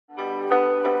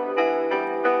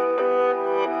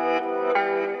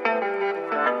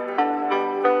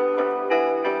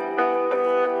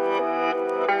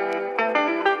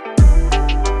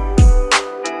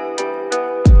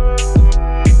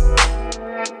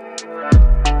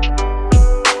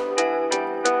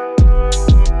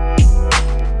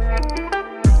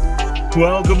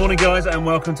Well, good morning guys and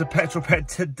welcome to Petrol Pet.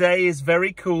 Today is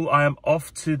very cool. I am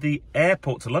off to the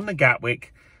airport, to London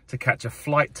Gatwick, to catch a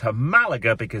flight to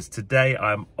Malaga because today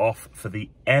I am off for the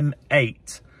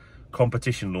M8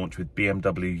 competition launch with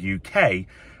BMW UK.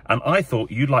 And I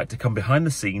thought you'd like to come behind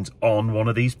the scenes on one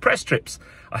of these press trips.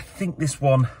 I think this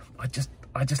one, I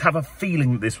just have a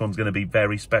feeling that this one's going to be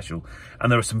very special.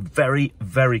 And there are some very,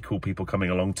 very cool people coming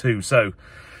along too. So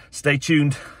stay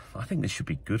tuned. I think this should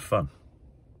be good fun.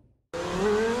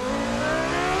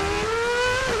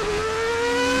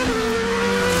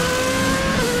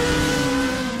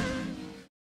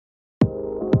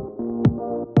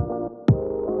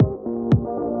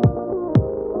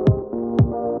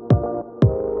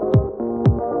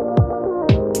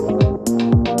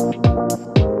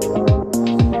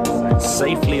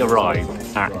 Safely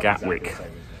arrived at Gatwick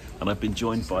and I've been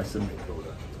joined by some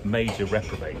major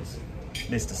reprobates.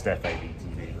 Mr.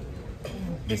 StefABTV,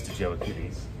 Mr. Joe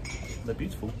Achilles, the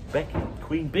beautiful Becky,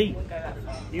 Queen Bee.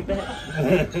 You bet.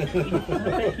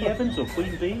 Becky Evans or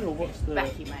Queen Bee or what's the...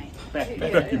 Becky, mate.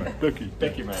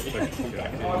 Becky,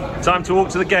 mate. Time to walk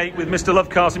to the gate with Mr.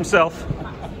 Lovecars himself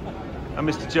and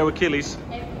Mr. Joe Achilles.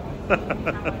 And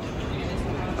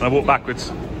I walk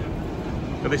backwards.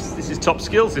 But this is top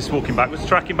skills, this walking backwards,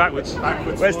 tracking backwards.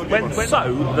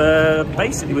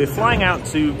 Basically we're flying out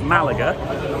to Malaga.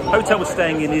 Hotel we're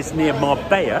staying in is near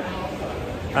Marbella.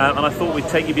 And I thought we'd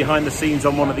take you behind the scenes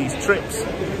on one of these trips.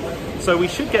 So we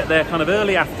should get there kind of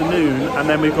early afternoon, and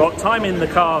then we've got time in the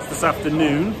cars this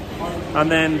afternoon, and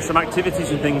then some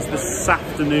activities and things this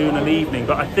afternoon and evening.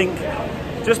 But I think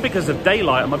just because of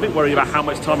daylight, I'm a bit worried about how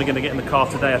much time we're going to get in the car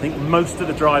today. I think most of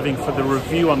the driving for the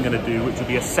review I'm going to do, which will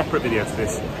be a separate video to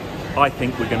this, I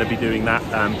think we're going to be doing that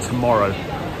tomorrow.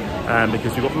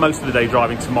 Because we've got most of the day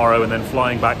driving tomorrow and then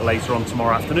flying back later on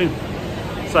tomorrow afternoon.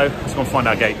 So let's go and find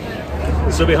our gate.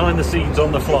 So behind the scenes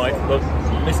on the flight, look,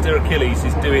 Mr. Achilles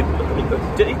is doing,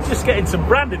 he's just getting some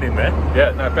branding in there.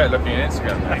 Yeah, no, better looking at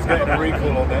Instagram. He's getting a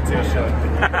recall on that t-shirt.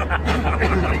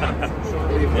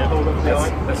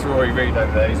 That's Rory Reid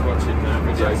over there. He's watching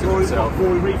videos of himself.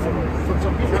 Rory Reid from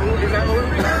Top Gear. Is that Rory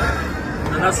Reid?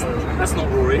 No, that's not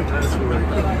Rory. That's Rory.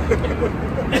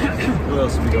 Who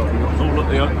else have we got? Oh, look,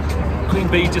 there. Queen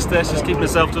Bee just there. She's keeping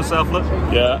herself to herself. Look.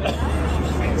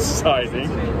 Yeah. Siding.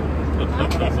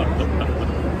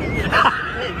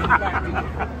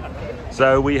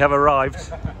 So we have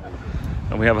arrived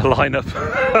and we have a lineup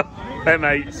of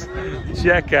M8s.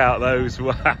 Check out those.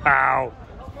 Wow.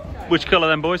 Which colour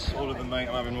then, boys? All of them, mate.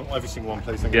 I'm having every single one,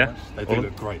 please. Yeah. They do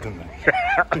look great, don't they?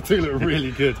 They do look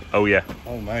really good. Oh yeah.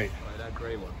 Oh mate. That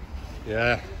grey one.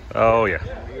 Yeah. Oh yeah.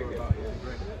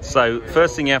 So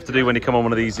first thing you have to do when you come on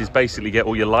one of these is basically get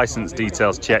all your license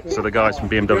details checked. So the guys from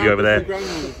BMW over there,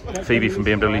 Phoebe from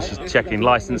BMW, she's checking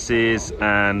licenses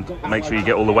and make sure you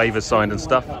get all the waivers signed and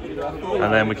stuff.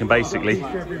 And then we can basically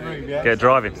get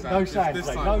driving.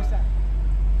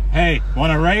 Hey,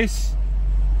 want a race?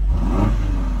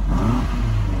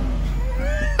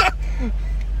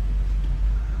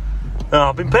 Oh,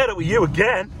 I've been paired up with you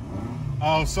again.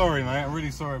 Oh, sorry, mate. I'm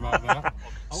really sorry about that.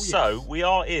 So we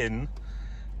are in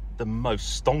the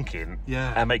most stonking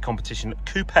M8 competition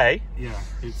coupe. Yeah,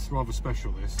 it's rather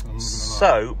special, this. I'm not gonna lie.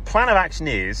 So plan of action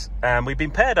is we've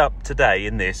been paired up today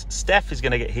in this. Steph is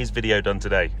going to get his video done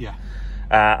today. Yeah.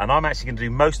 And I'm actually going to do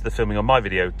most of the filming on my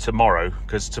video tomorrow,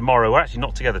 because tomorrow we're actually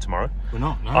not together tomorrow. We're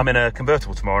not. No. I'm in a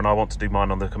convertible tomorrow and I want to do mine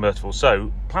on the convertible.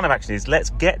 So plan of action is let's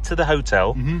get to the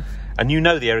hotel. And you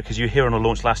know the area because you were here on a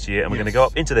launch last year, and we're going to go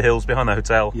up into the hills behind the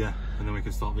hotel. Yeah, and then we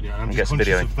can start videoing. And get some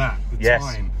videoing. Of that, the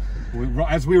time.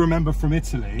 As we remember from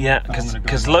Italy. Yeah,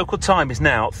 because local time is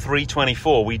now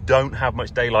 3:24. We don't have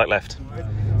much daylight left.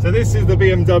 So this is the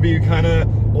BMW kind of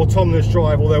autonomous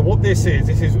drive. Although what this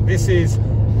is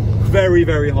very,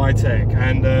 very high tech.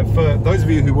 And for those of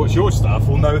you who watch your stuff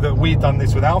will know that we've done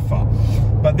this with Alpha.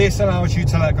 But this allows you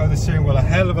to let go of the steering wheel a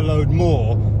hell of a load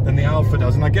more than the Alpha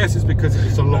does. And I guess it's because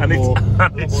it's a lot more.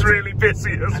 It's really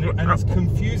busy as well. And it's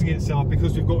confusing itself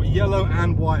because we've got yellow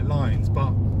and white lines.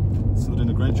 But it's still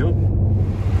doing a great job.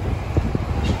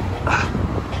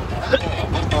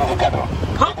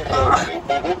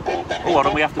 Oh, what,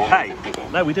 don't we have to pay?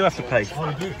 No, we do have to pay. Oh,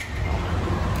 we do.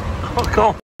 I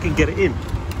can't fucking get it in.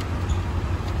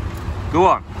 Go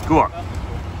on, go on.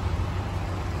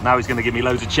 Now he's going to give me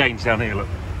loads of change down here, look.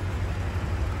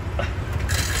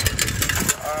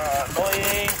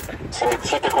 Annoying.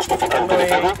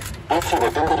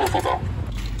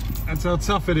 That's how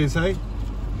tough it is, hey?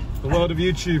 The world of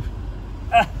YouTube.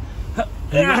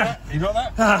 You got that? You got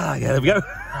that? Ah, yeah, there we go.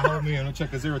 Hold me and I'll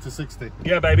check a 0 to 60.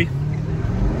 Yeah, baby.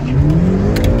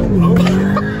 Oh.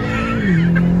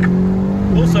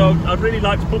 also, I'd really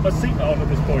like to put my seatbelt on at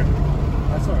this point.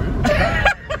 That's all right.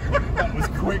 That was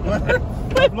quick, wasn't it?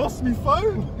 I've lost my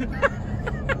phone.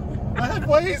 I had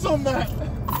Waze on that.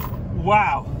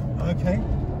 Wow. Okay.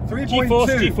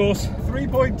 3.2. G-force.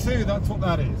 3.2, that's what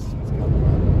that is.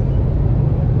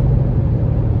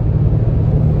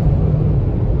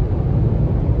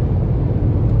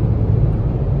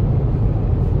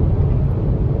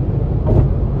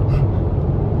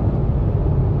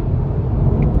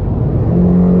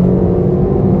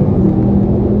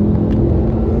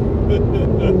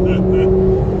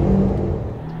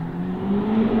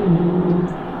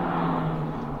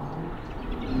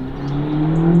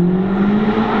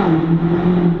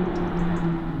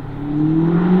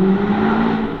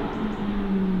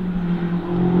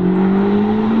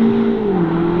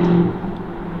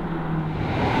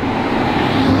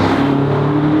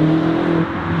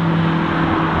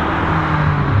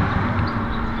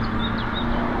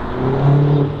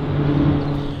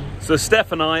 So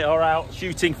Steph and I are out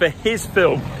shooting for his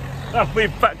film.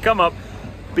 We've come up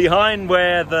behind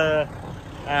where the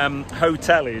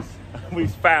hotel is.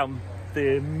 We've found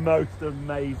the most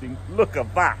amazing, look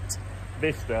at that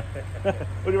vista. What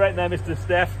do you rate there, Mr.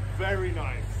 Steph? Very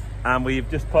nice. And we've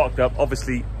just parked up,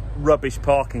 obviously rubbish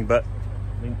parking, but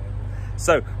I mean,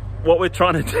 so what we're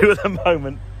trying to do at the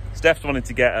moment, Steph's wanting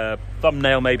to get a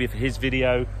thumbnail maybe for his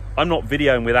video. I'm not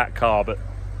videoing with that car, but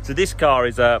so this car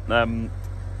is a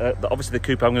obviously the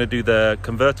coupe. I'm going to do the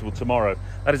convertible tomorrow.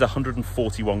 That is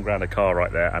 141 grand a car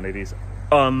right there, and it is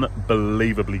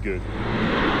unbelievably good.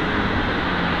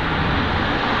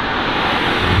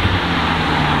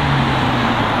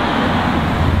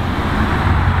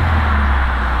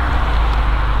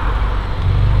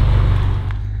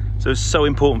 So it's so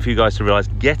important for you guys to realize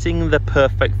getting the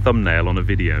perfect thumbnail on a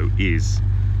video is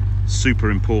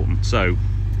super important. So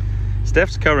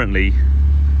Steph's currently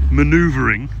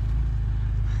maneuvering.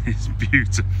 It's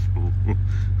beautiful.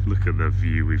 Look at the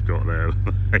view we've got there.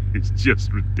 It's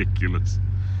just ridiculous.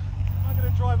 Am I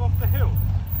going to drive off the hill?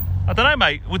 I don't know,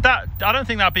 mate. Would that? I don't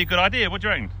think that'd be a good idea. What do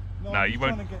you reckon? No, you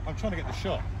won't. I'm trying to get the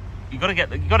shot. You got to get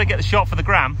the shot for the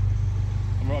gram.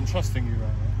 I'm trusting you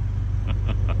right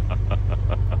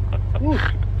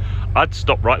now. I'd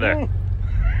stop right there.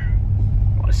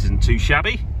 Well, this isn't too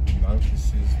shabby. No,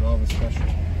 this is rather special.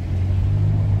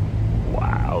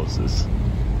 Wowzers.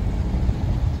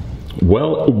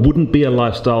 Well, it wouldn't be a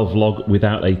lifestyle vlog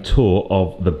without a tour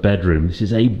of the bedroom. This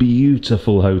is a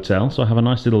beautiful hotel, so I have a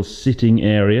nice little sitting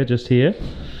area just here.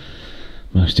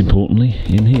 Most importantly,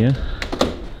 in here.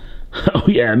 Oh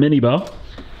yeah, a minibar.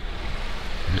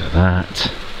 Look at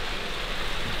that.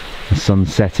 The sun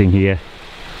setting here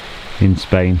in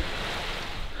Spain.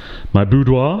 My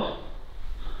boudoir.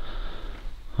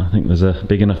 I think there's a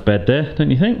big enough bed there,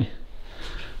 don't you think?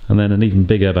 And then an even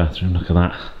bigger bathroom, look at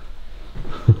that.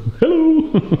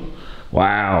 Hello!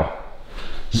 Wow.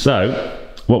 So,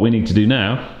 what we need to do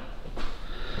now,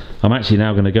 I'm actually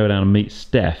now going to go down and meet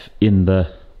Steph in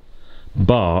the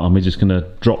bar, and we're just going to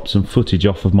drop some footage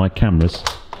off of my cameras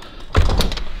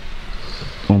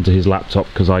onto his laptop,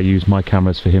 because I use my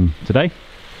cameras for him today.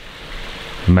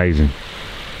 Amazing.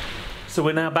 So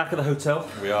we're now back at the hotel.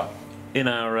 We are. In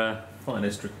our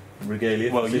finest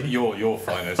regalia. Well, your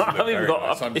finest. I've even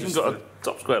got a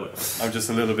top square look. I'm just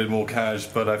a little bit more cash,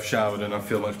 but I've showered and I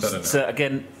feel much better now. So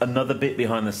again, another bit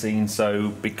behind the scenes. So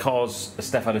because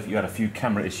Steph had a few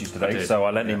camera issues today, so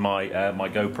I lent him my my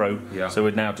GoPro. Yeah. So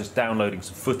we're now just downloading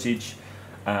some footage,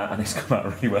 and it's come out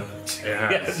really well.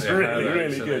 Yeah, it's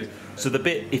really good. So the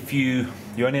bit, if you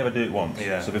only ever do it once.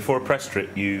 Yeah. So before a press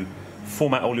trip, you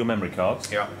format all your memory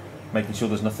cards. Yeah. Making sure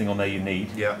there's nothing on there you need.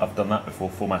 Yeah. I've done that before,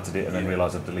 formatted it, and then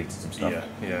realised I've deleted some stuff. Yeah,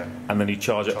 yeah. And then you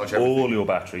charge all your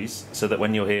batteries, so that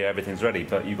when you're here, everything's ready.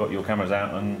 But you got your cameras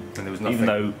out, and there was nothing. Even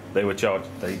though they were charged,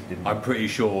 they didn't. I'm pretty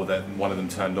sure that one of them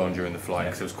turned on during the flight,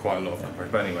 because there was quite a lot of compression.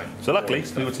 But anyway. So luckily,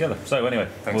 we were together. So anyway,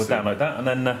 we'll download that, and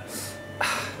then...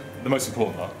 the most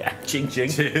important part. Yeah, ching ching.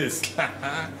 Cheers.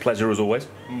 Pleasure as always.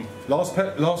 Last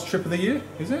trip of the year,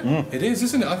 is it? It is,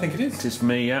 isn't it? I think it is. It is for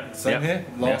me, yeah. Same here.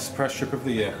 Last press trip of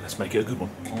the year. Let's make it a good one.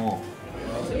 Oh.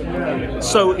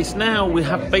 So it's now, we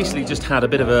have basically just had a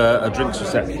bit of a drinks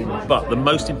reception, but the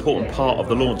most important part of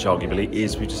the launch, arguably,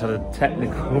 is we just had a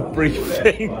technical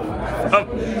briefing. I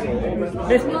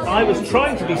was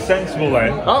trying to be sensible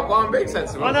then. Oh, well, I'm being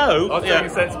sensible. I know. I was doing a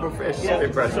sensible fish. Yeah.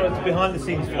 So it's a behind the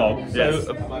scenes vlog. Yes.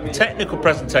 So a technical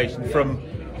presentation from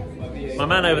my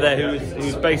man over there,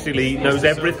 who basically knows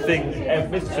everything,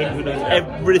 who knows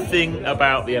everything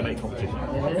about the M8 competition.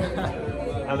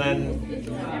 And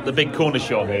then the big corner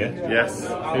shop here. Yes.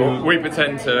 We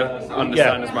pretend to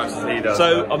understand as much as he does.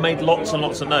 So I made lots and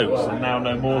lots of notes, and now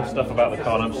know more stuff about the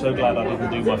car. And I'm so glad I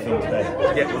didn't do my film today.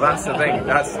 Yeah, well, that's the thing.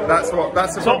 That's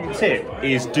the Top tip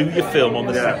is do your film on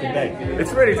the second day.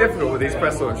 It's really difficult with these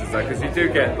press launches though, because you do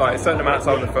get like a certain amount of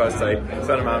time on the first day, a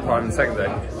certain amount of time on the second day.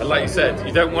 And like you said,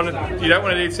 you don't want to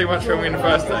do too much filming in the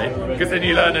first day, because then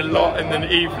you learn a lot in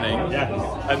the evening,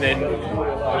 and then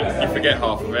you forget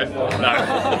half of it. No.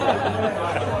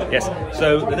 Yes.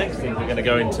 So the next thing we're going to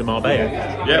go into Marbella.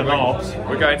 Yeah,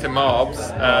 we're going to Marbs.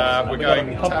 We're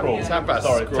going tapas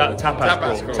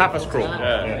crawl.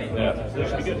 Yeah. This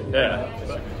should be good. Yeah.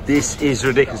 This is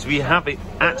ridiculous. We have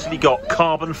actually got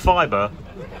carbon fibre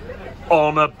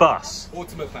on a bus.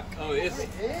 Ultimate pack. Oh, it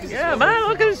is. Yeah, man.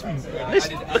 Look at this.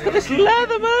 Look at this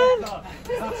leather, man.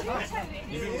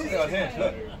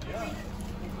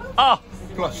 Ah.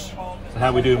 Plush. So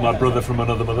how we doing, my brother from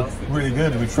another mother? Really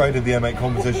good. We traded the M8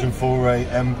 competition for a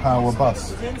M-Power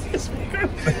bus.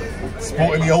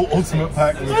 Sporting the old Ultimate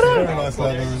Pack with some very nice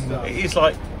leather and it's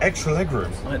like extra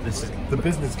legroom. Like this. The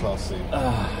business class seat.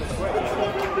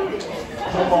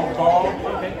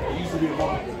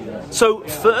 So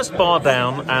first bar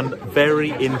down and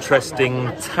very interesting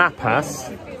tapas.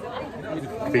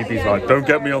 Phoebe's like, don't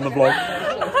get me on the vlog.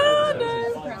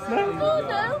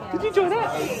 Did you enjoy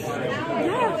that?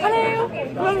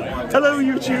 Hello,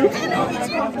 YouTube.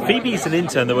 Phoebe's an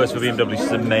intern that works for BMW.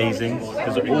 She's amazing.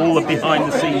 Does all the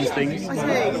behind-the-scenes things. I do.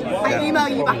 I email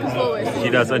you back and forward. She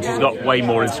does, and she's got way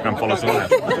more Instagram followers than I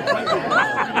have.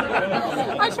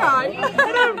 I try.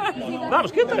 That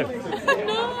was good though.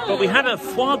 But we had a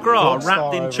foie gras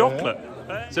wrapped in chocolate.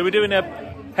 So we're doing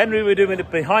Henry, we're doing a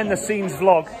behind-the-scenes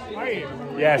vlog.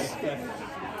 Yes.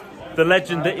 The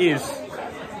legend that is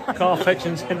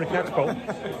Carfetching's Henry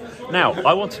Catchpole. Now,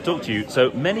 I want to talk to you.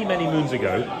 So many moons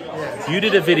ago, you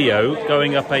did a video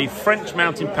going up a French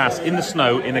mountain pass in the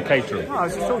snow in a Caterham. Oh, I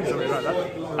was just talking to somebody about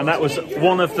that. And that was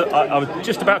one of the... I was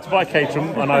just about to buy a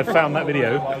Caterham and I found that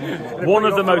video. One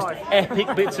of the most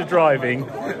epic bits of driving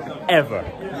ever.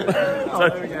 So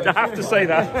I have to say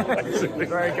that.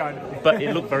 Very kind. But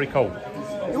it looked very cold.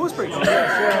 It was pretty cool,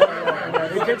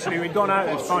 yes. Literally, we'd gone out,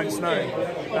 it was fine snow,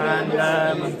 and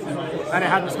it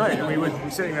hadn't snowed, and we were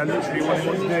sitting there literally wondering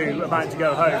what to do, about to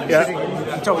go home, sitting on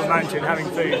the top of the mountain having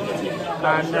food,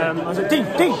 and I was like, Dean,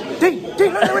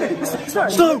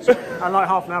 snow! And like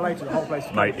half an hour later, the whole place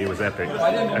was Mate, it was epic.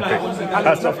 And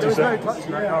That's there off to was say. no clutch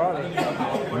in that car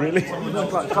either. Really?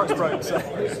 Clutch broke, so.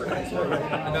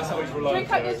 Drink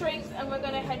up your drinks and we're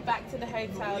going to head back to the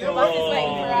hotel. The bus is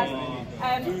waiting for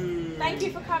us. Thank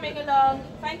you for coming along.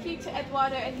 Thank you to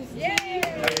Eduardo and his team.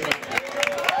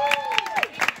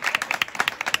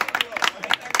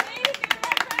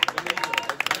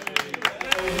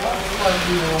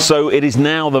 So it is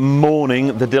now the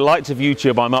morning, the delights of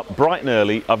YouTube. I'm up bright and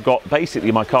early. I've got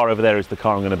basically my car over there is the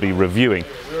car I'm going to be reviewing.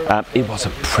 It was a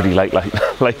pretty late night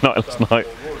last night.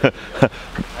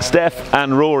 Steph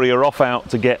and Rory are off out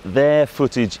to get their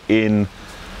footage in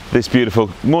this beautiful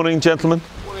morning, gentlemen.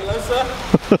 Hello,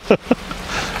 sir.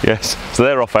 Yes, so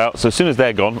they're off out. So as soon as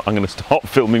they're gone, I'm going to start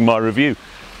filming my review.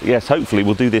 Yes, hopefully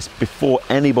we'll do this before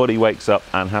anybody wakes up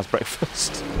and has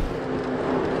breakfast.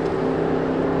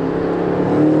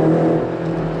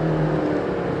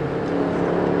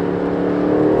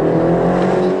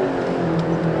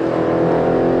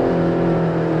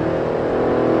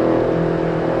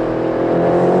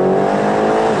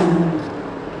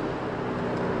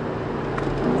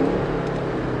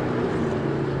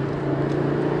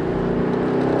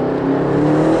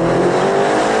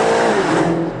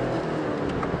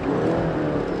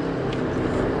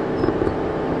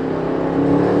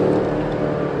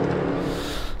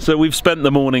 So we've spent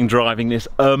the morning driving this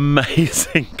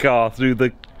amazing car through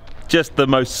just the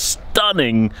most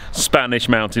stunning Spanish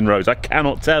mountain roads. I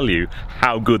cannot tell you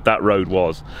how good that road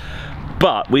was.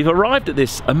 But we've arrived at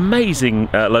this amazing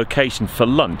location for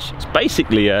lunch. It's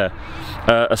basically a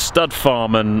stud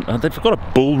farm, and they've got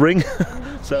a bull ring.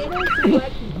 So.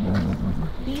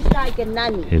 He's like a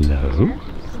nanny. Hello.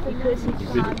 Because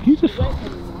he's Beautiful.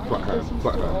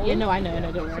 Yeah, no, I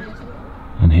know, don't worry.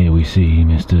 And here we see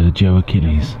Mr. Joe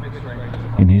Achilles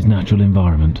in his natural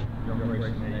environment,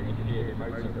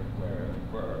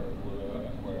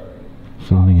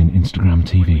 filming an Instagram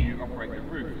TV.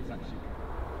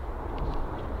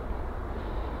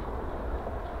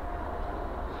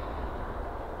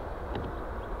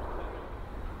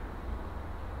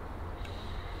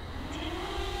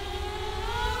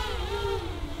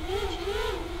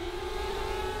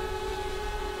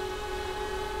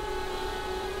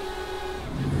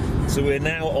 So we're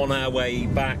now on our way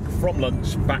back from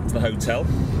lunch, back to the hotel.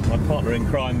 My partner in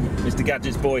crime, Mr.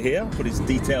 Gadget's boy here, put his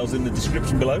details in the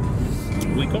description below.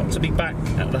 We got to be back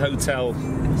at the hotel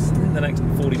in the next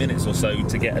 40 minutes or so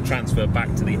to get a transfer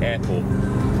back to the airport.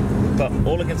 But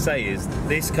all I can say is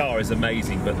this car is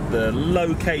amazing, but the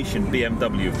location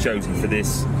BMW have chosen for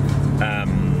this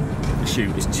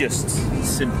shoot is just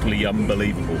simply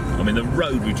unbelievable. I mean, the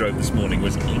road we drove this morning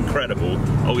was incredible.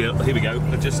 Oh yeah, here we go.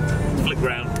 Let's just flick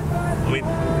round. I mean,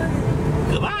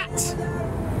 look at that!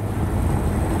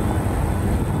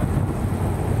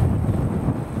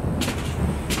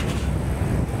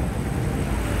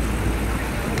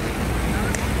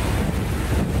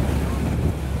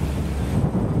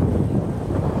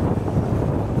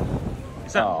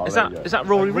 Is that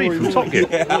Rory Reid from Top Gear?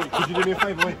 Yeah. Could you do me a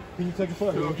favour, mate? Can you take a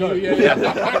photo?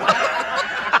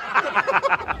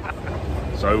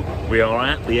 So we are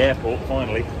at the airport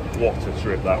finally. What a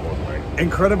trip that was, mate.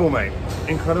 Incredible, mate.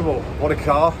 Incredible. What a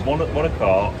car. What a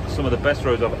car. Some of the best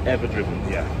roads I've ever driven.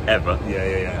 Yeah. Ever.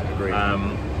 Yeah.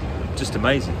 Agreed. Just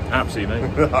amazing. Absolutely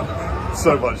amazing.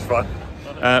 So much fun.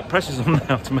 Pressure's on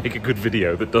now to make a good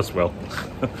video that does well.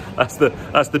 that's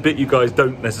the bit you guys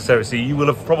don't necessarily see. You will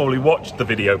have probably watched the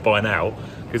video by now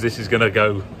because this is going to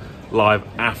go live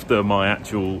after my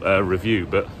actual review.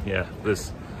 But yeah,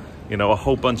 there's a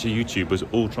whole bunch of YouTubers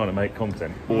all trying to make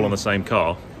content, all on the same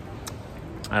car.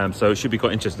 So it should be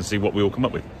quite interesting to see what we all come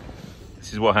up with.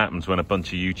 This is what happens when a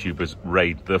bunch of YouTubers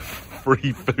raid the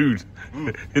free food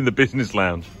in the business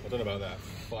lounge. I don't know about that.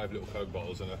 5 little Coke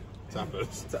bottles and a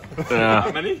tapas.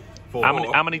 How many?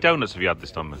 How many donuts have you had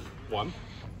this time, man? 1.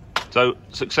 So,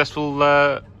 successful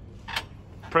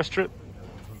press trip?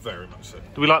 Very much so.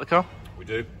 Do we like the car? We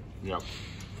do. Yeah.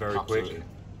 Very quick.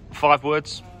 5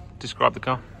 words, describe the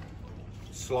car.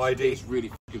 Slidey. It's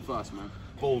really fucking fast, man.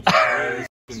 Balls.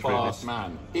 Fast,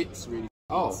 man. It's really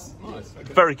fast. Oh, nice.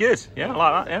 Okay. Very good. Yeah, I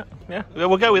like that. Yeah.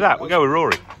 We'll go with that. We'll go with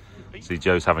Rory. See,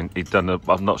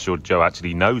 I'm not sure Joe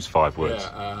actually knows 5 words.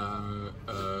 Yeah,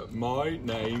 my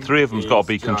name 3 of them's got to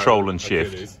be control and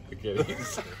shift.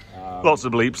 Achilles. Lots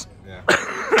of bleeps. Yeah.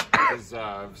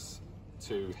 Deserves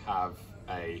to have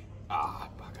a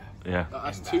bugger. Yeah.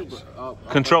 That's 2.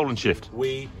 Control and shift.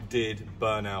 We did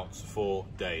burnouts for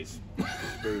days.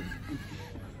 Boom.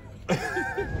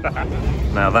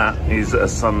 Now that is a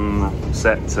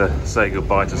sunset to say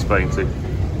goodbye to Spain to.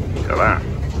 Look at that.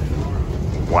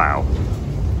 Wow.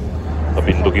 I've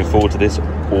been looking forward to this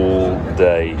all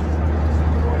day.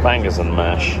 Bangers and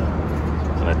mash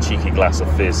and a cheeky glass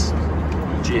of fizz.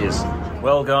 Cheers.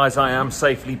 Well guys, I am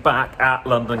safely back at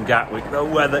London Gatwick. The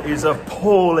weather is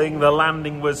appalling. The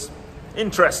landing was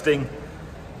interesting,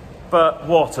 but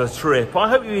what a trip. I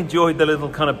hope you enjoyed the little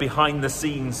kind of behind the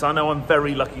scenes. I know I'm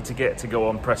very lucky to get to go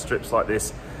on press trips like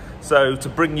this. So to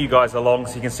bring you guys along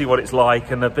so you can see what it's like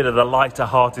and a bit of the lighter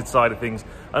hearted side of things.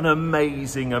 An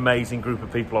amazing, amazing group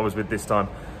of people I was with this time.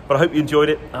 But I hope you enjoyed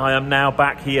it. I am now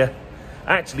back here.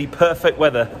 Actually perfect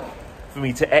weather for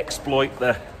me to exploit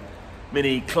the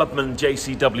Mini Clubman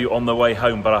JCW on the way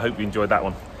home, but I hope you enjoyed that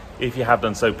one. If you have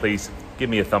done so, please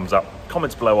give me a thumbs up.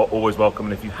 Comments below are always welcome,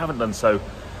 and if you haven't done so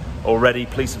already,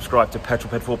 please subscribe to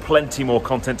Petrol for plenty more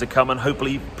content to come and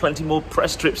hopefully plenty more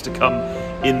press trips to come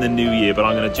in the new year. But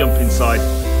I'm going to jump inside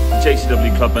the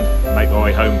JCW Clubman and make my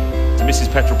way home to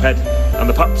Mrs. Petrol and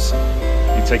the pups.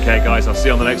 You take care, guys. I'll see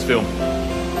you on the next film.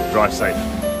 Drive safe.